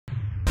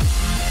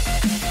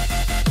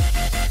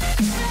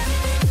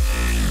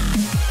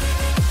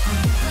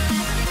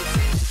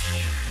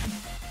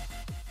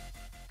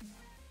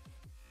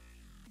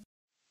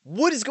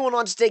What is going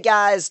on today,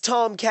 guys?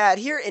 Tomcat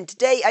here, and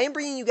today I am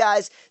bringing you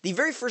guys the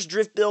very first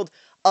drift build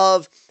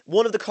of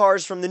one of the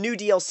cars from the new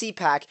DLC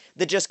pack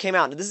that just came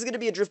out. Now, this is going to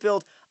be a drift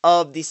build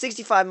of the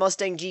 65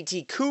 Mustang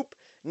GT Coupe.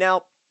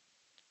 Now,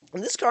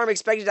 this car I'm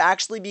expected to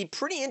actually be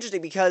pretty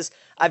interesting because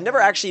I've never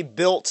actually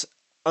built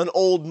an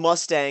old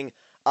Mustang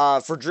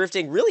for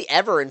drifting really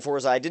ever in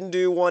Forza. I didn't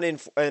do one in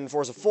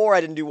Forza 4.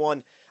 I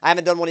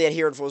haven't done one yet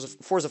here in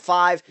Forza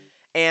 5.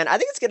 And I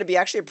think it's going to be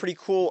actually a pretty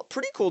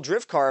cool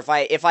drift car if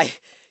I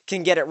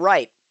can get it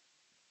right.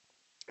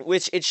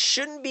 Which it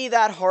shouldn't be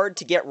that hard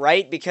to get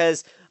right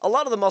because a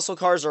lot of the muscle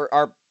cars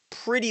are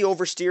pretty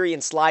oversteery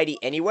and slidey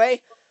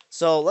anyway.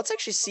 So let's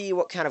actually see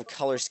what kind of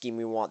color scheme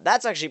we want.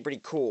 That's actually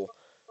pretty cool.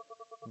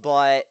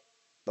 But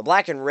the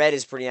black and red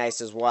is pretty nice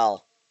as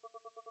well.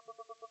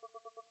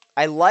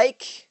 I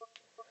like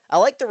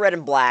the red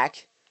and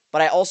black,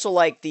 but I also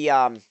like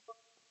the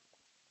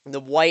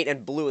white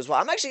and blue as well.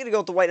 I'm actually going to go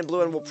with the white and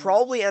blue, and we'll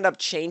probably end up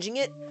changing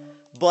it.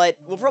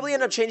 But we'll probably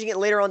end up changing it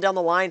later on down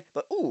the line.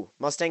 But, ooh,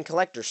 Mustang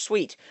Collector,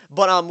 sweet.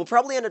 But we'll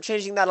probably end up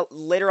changing that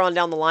later on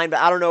down the line, but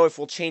I don't know if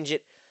we'll change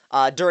it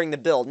during the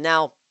build.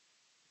 Now,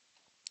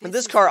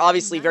 this car,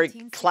 obviously, very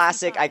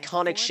classic,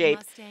 iconic shape.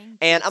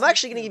 And I'm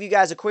actually going to give you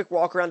guys a quick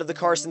walk around of the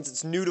car since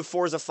it's new to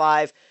Forza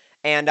 5.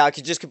 And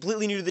just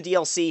completely new to the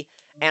DLC.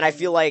 And I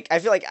feel like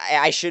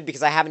I should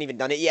because I haven't even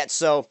done it yet.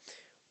 So,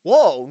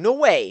 whoa, no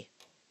way.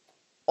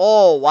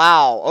 Oh,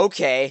 wow,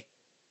 okay.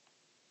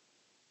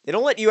 They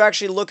don't let you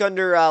actually look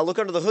under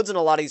the hoods in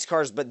a lot of these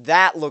cars, but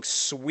that looks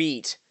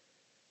sweet.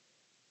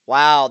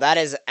 Wow, that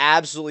is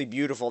absolutely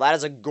beautiful. That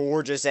is a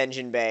gorgeous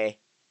engine bay.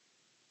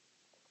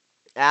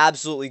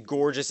 Absolutely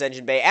gorgeous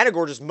engine bay, and a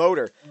gorgeous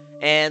motor.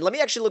 And let me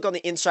actually look on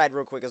the inside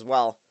real quick as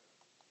well.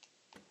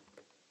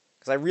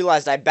 Because I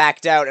realized I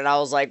backed out, and I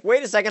was like,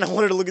 wait a second, I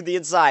wanted to look at the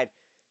inside.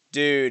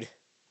 Dude,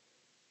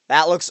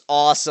 that looks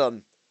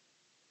awesome.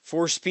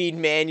 4-speed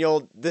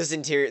manual. This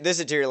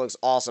interior looks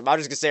awesome. I'm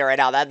just going to say right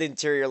now, that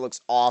interior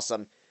looks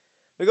awesome.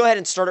 We'll go ahead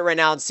and start it right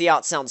now and see how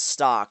it sounds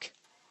stock.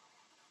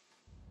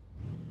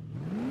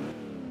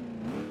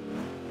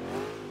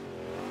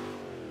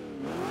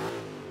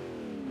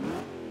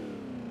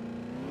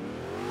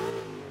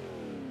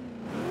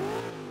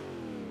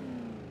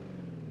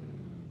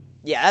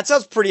 Yeah, that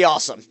sounds pretty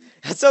awesome.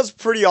 That sounds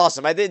pretty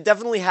awesome. It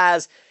definitely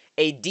has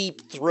a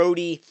deep,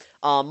 throaty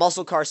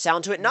muscle car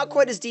sound to it. Not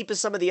quite as deep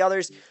as some of the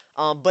others,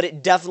 but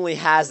it definitely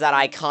has that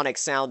iconic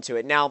sound to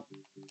it. Now,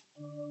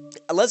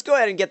 let's go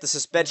ahead and get the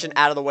suspension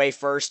out of the way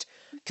first,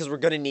 because we're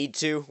going to need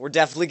to. We're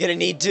definitely going to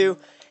need to.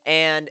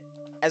 And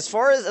as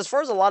far as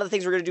a lot of the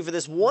things we're going to do for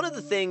this, one of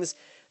the things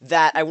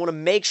that I want to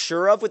make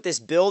sure of with this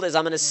build is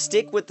I'm going to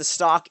stick with the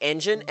stock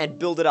engine and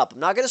build it up. I'm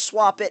not going to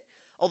swap it,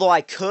 although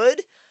I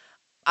could.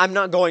 I'm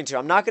not going to.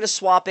 I'm not going to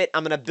swap it.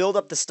 I'm going to build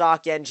up the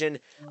stock engine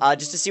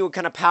just to see what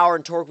kind of power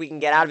and torque we can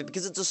get out of it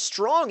because it's a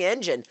strong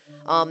engine.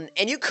 And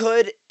you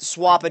could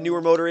swap a newer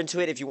motor into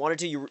it if you wanted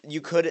to.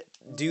 You could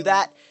do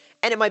that,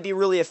 and it might be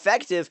really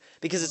effective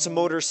because it's a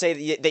motor,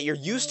 say, that you're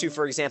used to,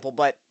 for example.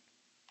 But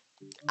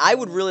I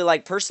would really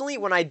like, personally,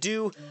 when I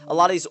do a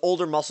lot of these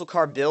older muscle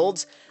car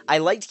builds, I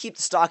like to keep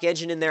the stock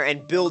engine in there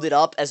and build it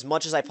up as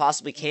much as I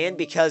possibly can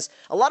because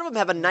a lot of them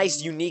have a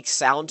nice, unique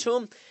sound to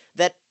them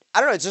that, I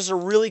don't know, it's just a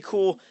really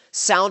cool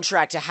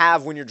soundtrack to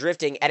have when you're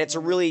drifting, and it's a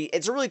really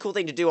cool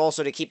thing to do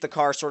also to keep the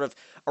car sort of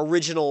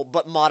original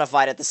but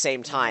modified at the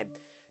same time.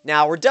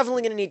 Now, we're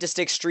definitely going to need to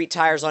stick street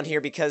tires on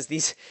here because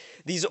these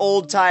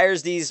old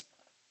tires, these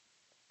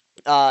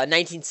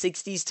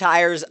 1960s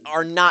tires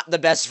are not the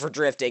best for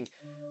drifting.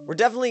 We're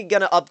definitely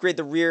going to upgrade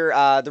the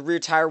rear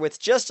tire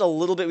width just a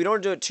little bit. We don't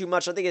want to do it too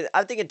much. I'm thinking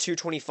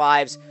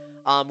 225s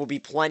will be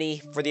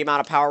plenty for the amount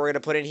of power we're going to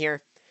put in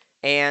here.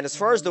 And as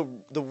far as the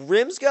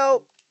rims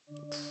go,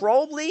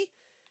 probably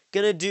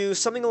gonna do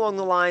something along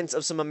the lines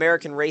of some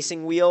American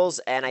racing wheels,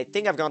 and I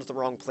think I've gone to the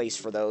wrong place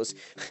for those.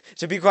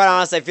 To be quite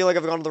honest, I feel like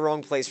I've gone to the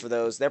wrong place for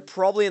those. They're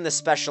probably in the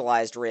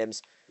specialized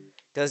rims.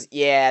 Because,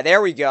 yeah,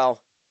 there we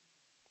go.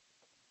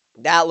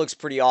 That looks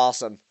pretty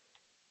awesome.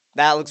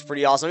 That looks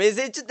pretty awesome. I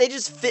mean, they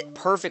just fit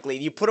perfectly.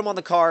 You put them on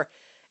the car,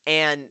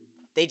 and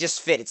they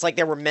just fit. It's like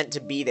they were meant to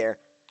be there.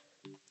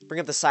 Bring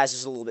up the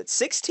sizes a little bit.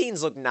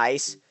 16s look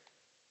nice.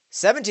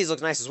 17s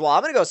look nice as well.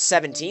 I'm going to go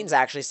 17s,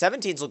 actually.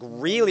 17s look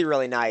really,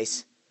 really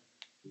nice.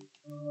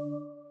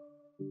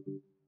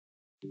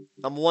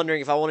 I'm wondering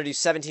if I want to do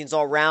 17s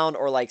all around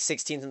or like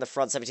 16s in the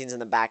front, 17s in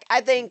the back.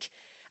 I think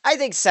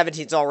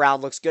 17s all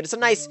around looks good. It's a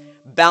nice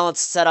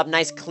balanced setup,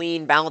 nice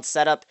clean balanced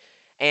setup.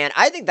 And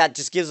I think that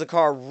just gives the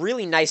car a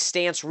really nice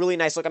stance, really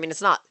nice look. I mean,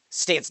 it's not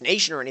Stance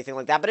Nation or anything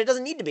like that, but it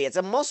doesn't need to be. It's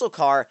a muscle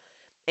car,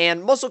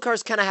 and muscle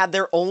cars kind of have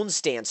their own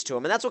stance to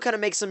them, and that's what kind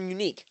of makes them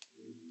unique.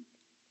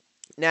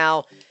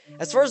 Now,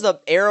 as far as the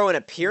aero and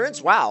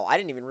appearance, wow, I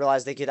didn't even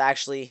realize they could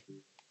actually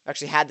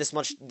had this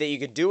much that you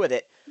could do with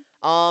it.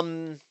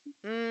 I'm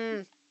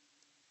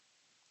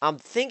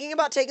thinking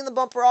about taking the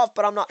bumper off,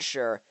 but I'm not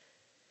sure.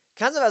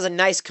 Kind of has a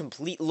nice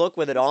complete look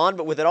with it on,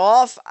 but with it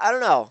off, I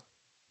don't know.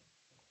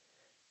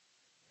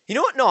 You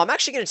know what? No, I'm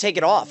actually going to take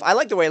it off. I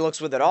like the way it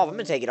looks with it off. I'm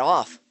going to take it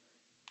off.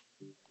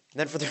 And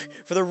then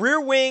for the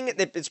rear wing,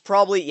 it's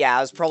probably, yeah,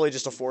 it was probably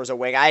just a Forza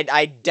wing.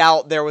 I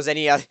doubt there was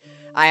any,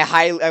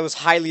 I was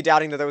highly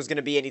doubting that there was going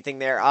to be anything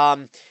there.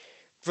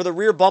 For the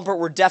rear bumper,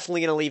 we're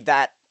definitely going to leave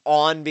that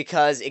on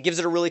because it gives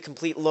it a really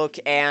complete look,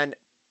 and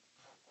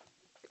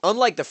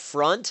unlike the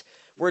front,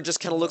 where it just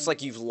kind of looks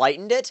like you've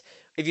lightened it,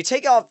 if you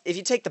take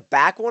the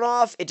back one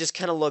off, it just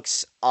kind of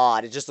looks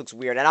odd. It just looks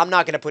weird, and I'm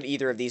not going to put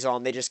either of these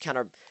on. They just kind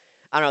of,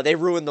 I don't know, they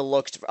ruin the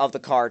look of the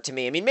car to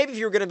me. I mean, maybe if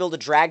you were going to build a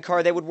drag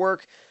car, they would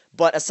work,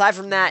 but aside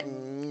from that,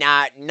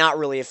 not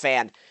really a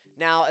fan.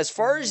 Now, as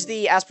far as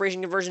the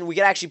aspiration conversion, we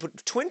could actually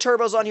put twin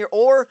turbos on here,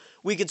 or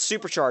we could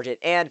supercharge it.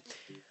 And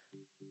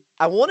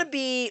I want to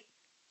be,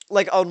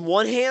 like, on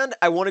one hand,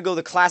 I want to go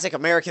the classic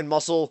American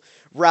muscle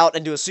route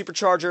and do a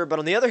supercharger, but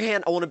on the other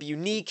hand, I want to be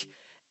unique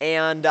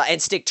and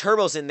stick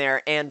turbos in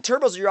there. And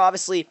turbos, you're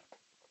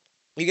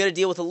going to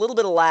deal with a little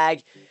bit of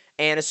lag,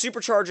 and a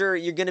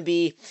supercharger,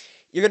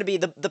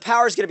 the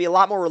power is going to be a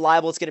lot more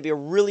reliable. It's going to be a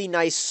really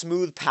nice,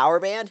 smooth power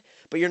band,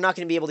 but you're not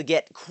going to be able to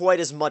get quite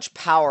as much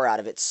power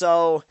out of it.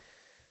 So,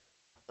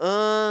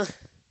 I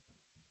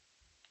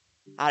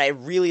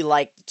really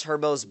like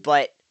turbos,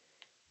 but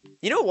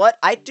you know what?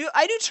 I do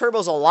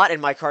turbos a lot in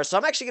my car, so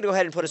I'm actually going to go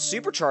ahead and put a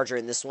supercharger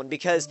in this one,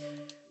 because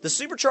the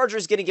supercharger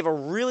is going to give a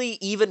really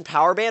even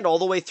power band all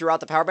the way throughout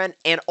the power band,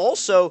 and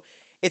also,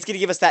 it's going to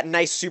give us that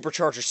nice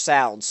supercharger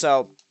sound.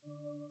 So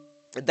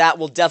that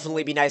will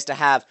definitely be nice to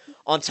have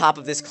on top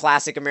of this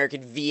classic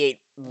American V8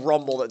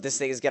 rumble that this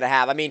thing is going to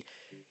have. I mean,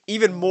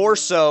 even more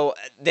so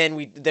than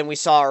we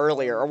saw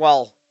earlier, or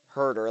well,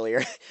 heard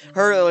earlier.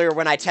 Heard earlier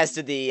when I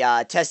tested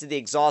the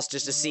exhaust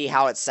just to see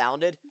how it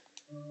sounded.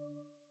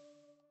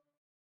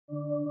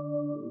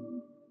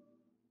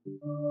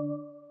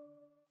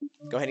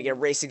 Go ahead and get a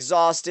race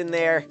exhaust in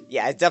there.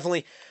 Yeah, it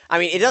definitely, I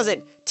mean, it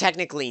doesn't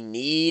technically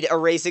need a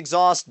race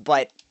exhaust,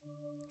 but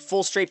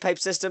full straight pipe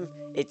system,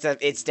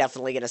 it's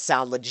definitely going to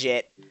sound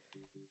legit.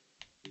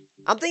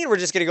 I'm thinking we're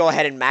just going to go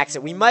ahead and max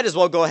it. We might as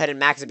well go ahead and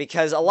max it,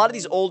 because a lot of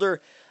these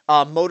older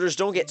motors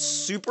don't get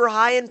super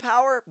high in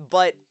power,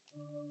 but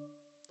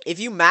if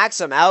you max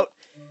them out,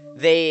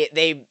 they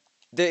get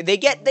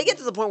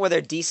to the point where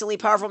they're decently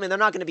powerful. I mean, they're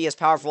not going to be as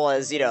powerful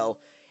as, you know,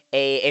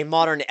 a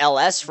modern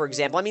LS, for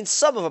example. I mean,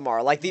 some of them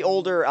are, like the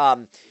older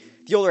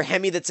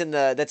Hemi that's in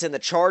the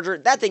Charger.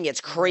 That thing gets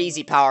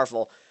crazy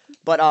powerful.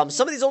 But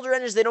some of these older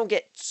engines, they don't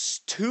get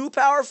too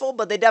powerful,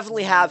 but they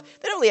definitely have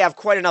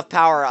quite enough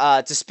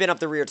power to spin up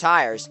the rear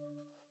tires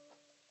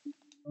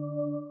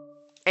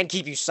and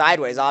keep you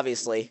sideways,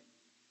 obviously.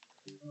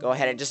 Go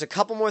ahead and just a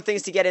couple more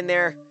things to get in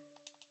there.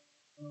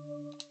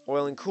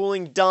 Oil and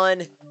cooling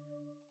done.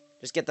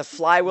 Just get the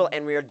flywheel,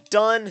 and we are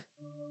done.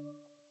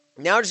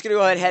 Now we're just gonna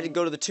go ahead and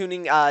go to the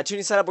tuning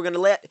setup. We're gonna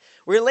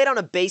lay down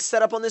a base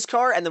setup on this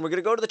car, and then we're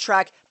gonna go to the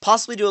track,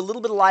 possibly do a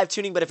little bit of live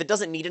tuning. But if it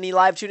doesn't need any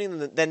live tuning,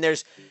 then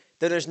there's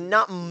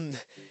not.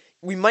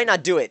 We might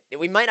not do it.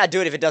 We might not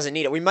do it if it doesn't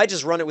need it. We might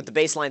just run it with the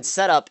baseline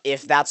setup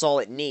if that's all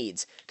it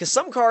needs. Because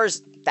some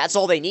cars, that's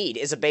all they need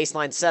is a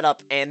baseline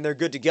setup, and they're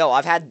good to go.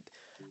 I've had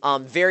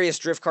various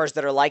drift cars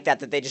that are like that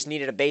they just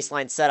needed a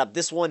baseline setup.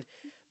 This one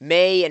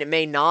may and it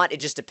may not. It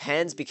just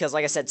depends, because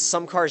like I said,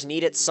 some cars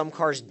need it, some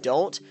cars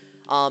don't.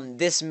 I'm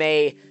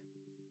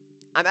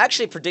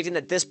actually predicting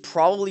that this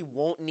probably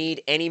won't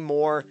need any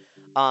more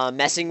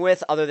messing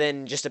with other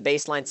than just a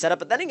baseline setup.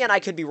 But then again, I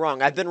could be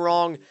wrong. I've been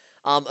wrong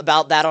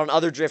about that on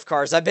other drift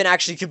cars. I've been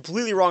actually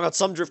completely wrong on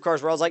some drift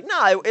cars where I was like,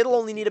 nah, it'll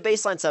only need a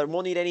baseline setup. It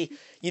won't need any,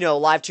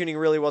 live tuning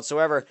really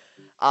whatsoever.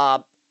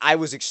 I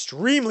was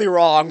extremely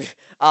wrong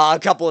a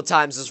couple of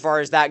times as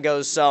far as that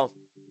goes. So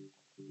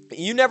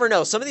you never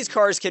know. Some of these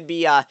cars can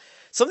be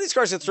some of these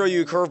cars can throw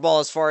you a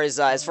curveball as far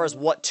as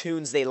what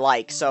tunes they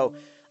like. So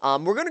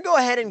we're gonna go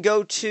ahead and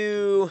go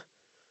to.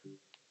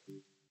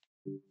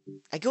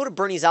 I go to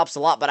Bernese Alps a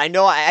lot, but I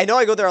know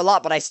I go there a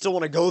lot, but I still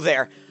want to go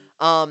there.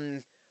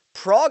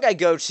 Prague I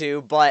go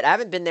to, but I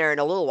haven't been there in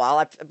a little while.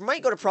 I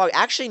might go to Prague.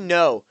 Actually,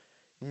 no,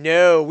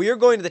 we are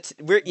going to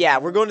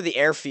we're going to the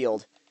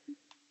airfield.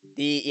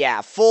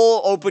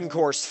 Full open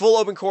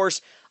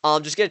course.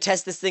 Just gonna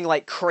test this thing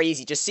like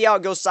crazy. Just see how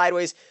it goes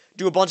sideways.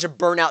 Do a bunch of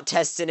burnout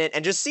tests in it,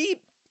 and just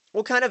see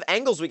what kind of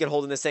angles we can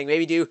hold in this thing.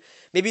 Maybe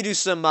do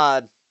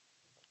some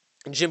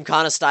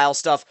Gymkhana style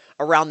stuff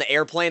around the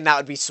airplane. That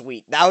would be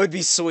sweet.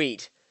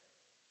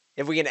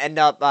 If we end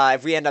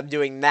up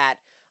doing that.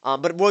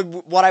 But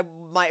what I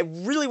might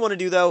really want to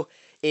do though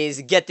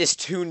is get this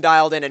tune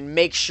dialed in and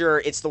make sure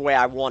it's the way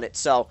I want it.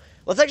 So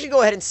let's actually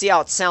go ahead and see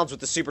how it sounds with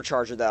the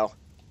supercharger though.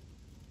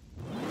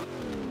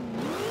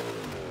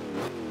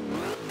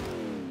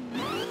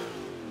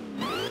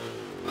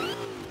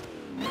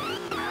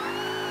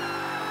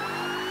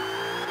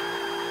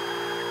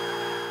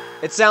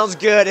 It sounds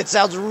good. It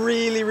sounds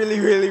really, really,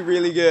 really,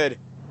 really good.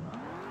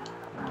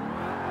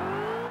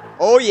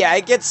 Oh yeah,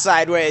 it gets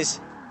sideways.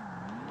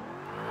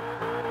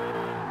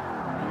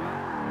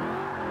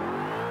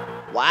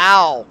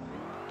 Wow.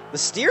 The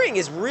steering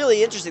is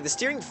really interesting. The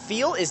steering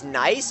feel is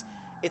nice.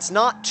 It's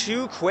not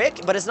too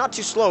quick, but it's not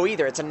too slow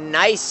either. It's a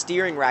nice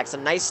steering rack. It's a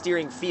nice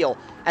steering feel.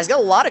 It's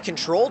got a lot of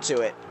control to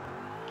it.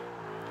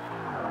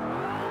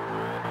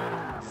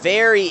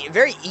 very,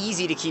 very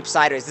easy to keep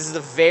sideways. This is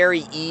a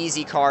very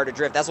easy car to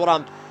drift. That's what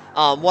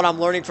I'm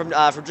learning from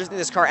drifting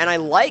this car. And I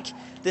like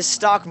this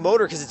stock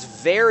motor because it's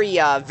very,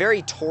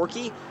 very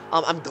torquey.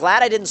 I'm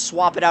glad I didn't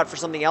swap it out for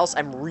something else.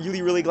 I'm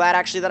really, really glad,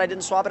 actually, that I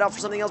didn't swap it out for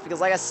something else because,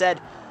 like I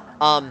said,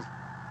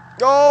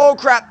 oh,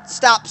 crap.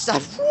 Stop.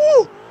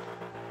 Woo!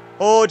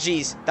 Oh,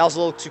 geez. That was a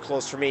little too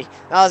close for me.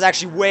 That was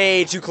actually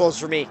way too close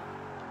for me.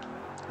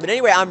 But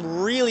anyway,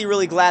 I'm really,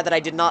 really glad that I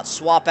did not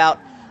swap out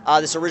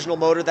this original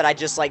motor, that I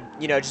just, like,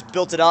 you know, just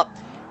built it up,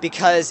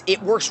 because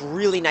it works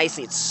really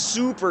nicely. It's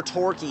super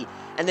torquey,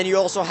 and then you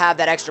also have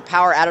that extra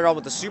power added on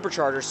with the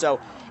supercharger, so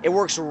it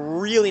works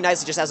really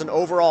nicely just as an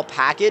overall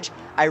package.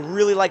 I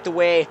really like the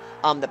way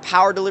the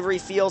power delivery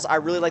feels. I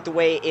really like the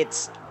way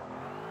it's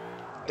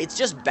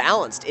just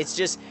balanced. It's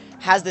just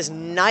has this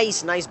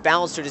nice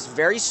balance to it. It's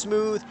very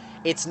smooth.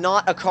 It's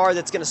not a car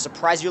that's going to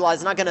surprise you a lot.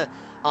 It's not going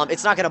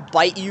to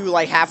bite you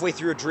like halfway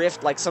through a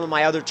drift like some of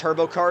my other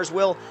turbo cars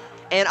will.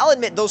 And I'll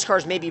admit those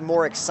cars may be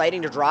more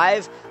exciting to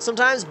drive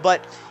sometimes,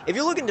 but if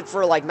you're looking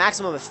for like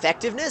maximum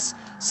effectiveness,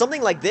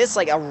 something like this,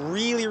 like a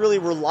really, really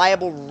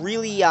reliable,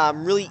 really,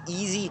 really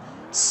easy,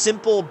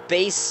 simple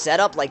base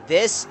setup like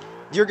this,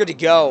 you're good to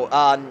go.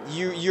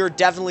 You're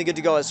definitely good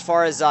to go as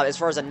far as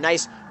a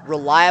nice,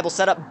 reliable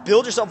setup.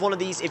 Build yourself one of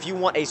these if you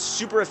want a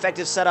super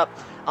effective setup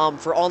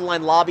for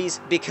online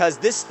lobbies, because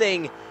this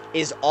thing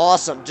is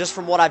awesome. Just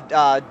from what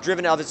I've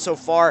driven of it so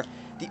far,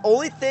 the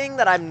only thing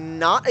that I'm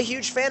not a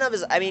huge fan of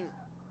is, I mean,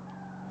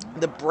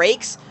 the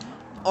brakes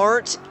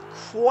aren't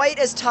quite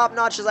as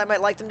top-notch as I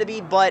might like them to be,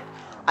 but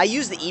I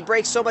use the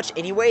e-brake so much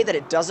anyway that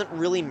it doesn't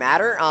really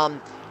matter.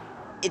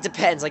 It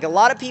depends. Like, a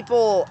lot of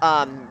people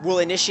will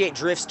initiate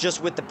drifts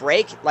just with the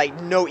brake,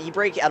 like no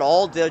e-brake at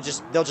all. They'll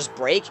just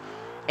brake.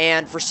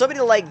 And for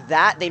somebody like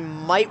that, they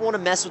might want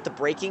to mess with the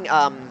braking,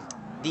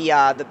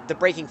 the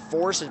braking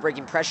force or the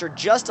braking pressure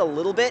just a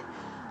little bit,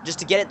 just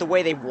to get it the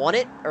way they want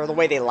it or the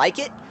way they like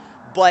it.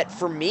 But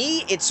for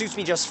me, it suits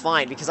me just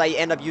fine because I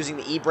end up using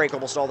the e-brake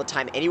almost all the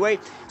time anyway.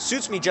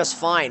 Suits me just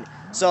fine.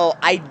 So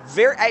I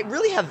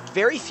really have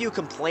very few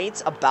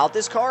complaints about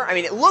this car. I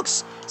mean, it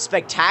looks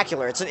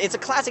spectacular. It's a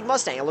classic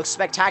Mustang. It looks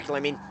spectacular.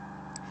 I mean,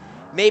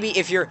 maybe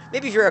if you're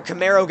a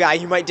Camaro guy,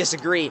 you might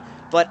disagree,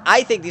 but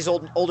I think these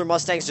older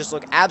Mustangs just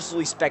look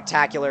absolutely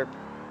spectacular.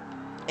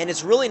 And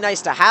it's really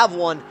nice to have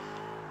one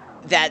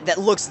that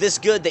looks this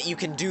good, that you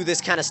can do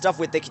this kind of stuff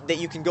with, that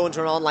you can go into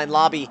an online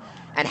lobby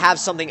and have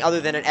something other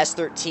than an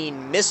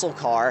S13 missile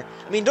car.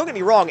 I mean, don't get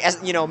me wrong,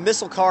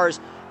 missile cars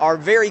are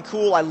very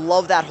cool. I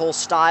love that whole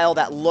style,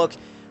 that look,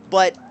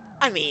 but,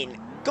 I mean,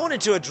 going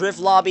into a drift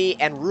lobby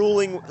and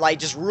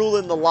just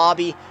ruling the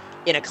lobby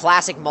in a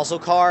classic muscle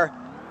car,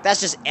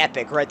 that's just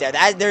epic right there.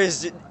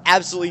 There's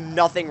absolutely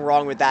nothing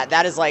wrong with that.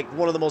 That is, like,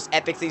 one of the most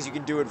epic things you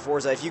can do in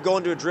Forza. If you go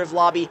into a drift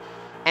lobby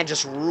and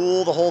just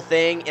rule the whole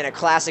thing in a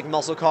classic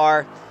muscle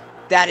car,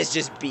 that is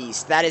just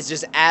beast. That is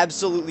just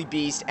absolutely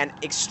beast and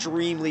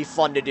extremely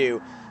fun to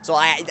do. So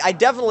I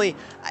definitely,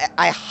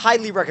 I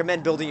highly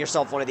recommend building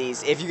yourself one of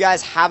these. If you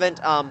guys haven't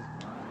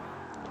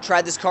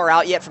tried this car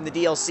out yet from the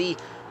DLC,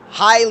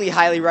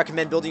 highly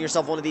recommend building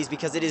yourself one of these,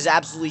 because it is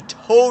absolutely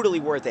totally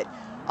worth it.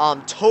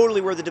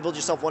 Totally worth it to build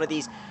yourself one of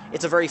these.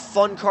 It's a very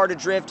fun car to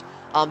drift.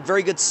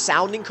 Very good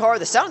sounding car.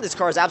 The sound of this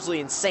car is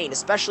absolutely insane,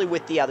 especially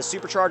with the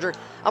supercharger.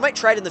 I might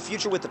try it in the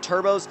future with the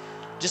turbos,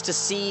 just to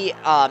see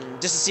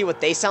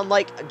what they sound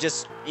like,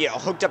 just, you know,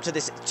 hooked up to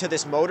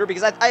this motor,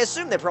 because I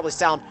assume they probably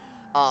sound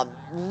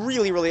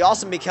really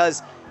awesome,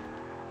 because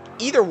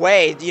either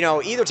way, you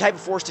know, either type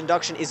of forced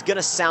induction is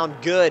gonna sound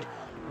good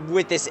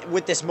with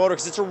this motor,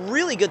 because it's a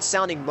really good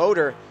sounding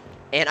motor,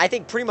 and I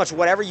think pretty much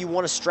whatever you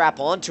want to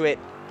strap onto it,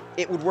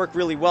 it would work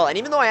really well. And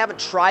even though I haven't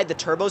tried the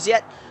turbos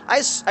yet,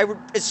 I would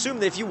assume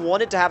that if you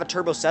wanted to have a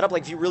turbo setup,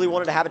 like if you really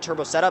wanted to have a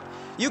turbo setup,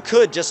 you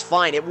could just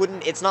fine.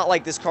 It's not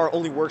like this car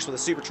only works with a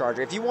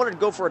supercharger. If you wanted to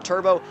go for a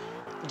turbo,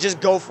 just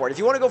go for it. If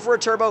you want to go for a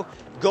turbo,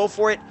 go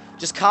for it.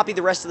 Just copy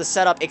the rest of the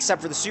setup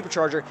except for the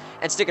supercharger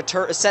and stick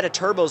a set of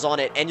turbos on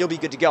it, and you'll be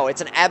good to go. It's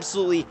an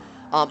absolutely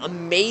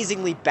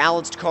amazingly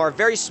balanced car.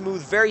 Very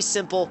smooth, very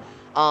simple.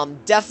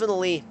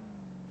 Definitely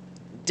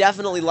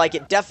like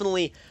it.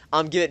 Definitely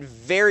give it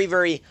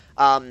very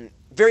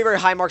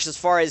high marks as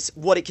far as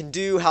what it can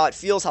do, how it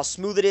feels, how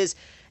smooth it is,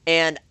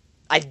 and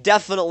I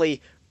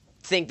definitely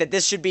think that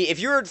this should be, if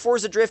you're a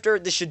Forza drifter,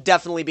 this should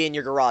definitely be in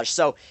your garage.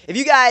 So if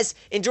you guys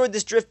enjoyed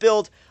this drift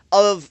build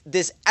of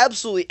this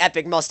absolutely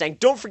epic Mustang,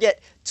 don't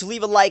forget to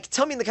leave a like.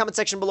 Tell me in the comment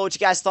section below what you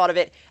guys thought of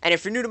it, and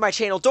if you're new to my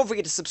channel, don't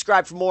forget to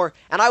subscribe for more,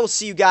 and I will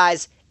see you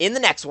guys in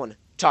the next one.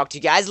 Talk to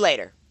you guys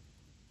later.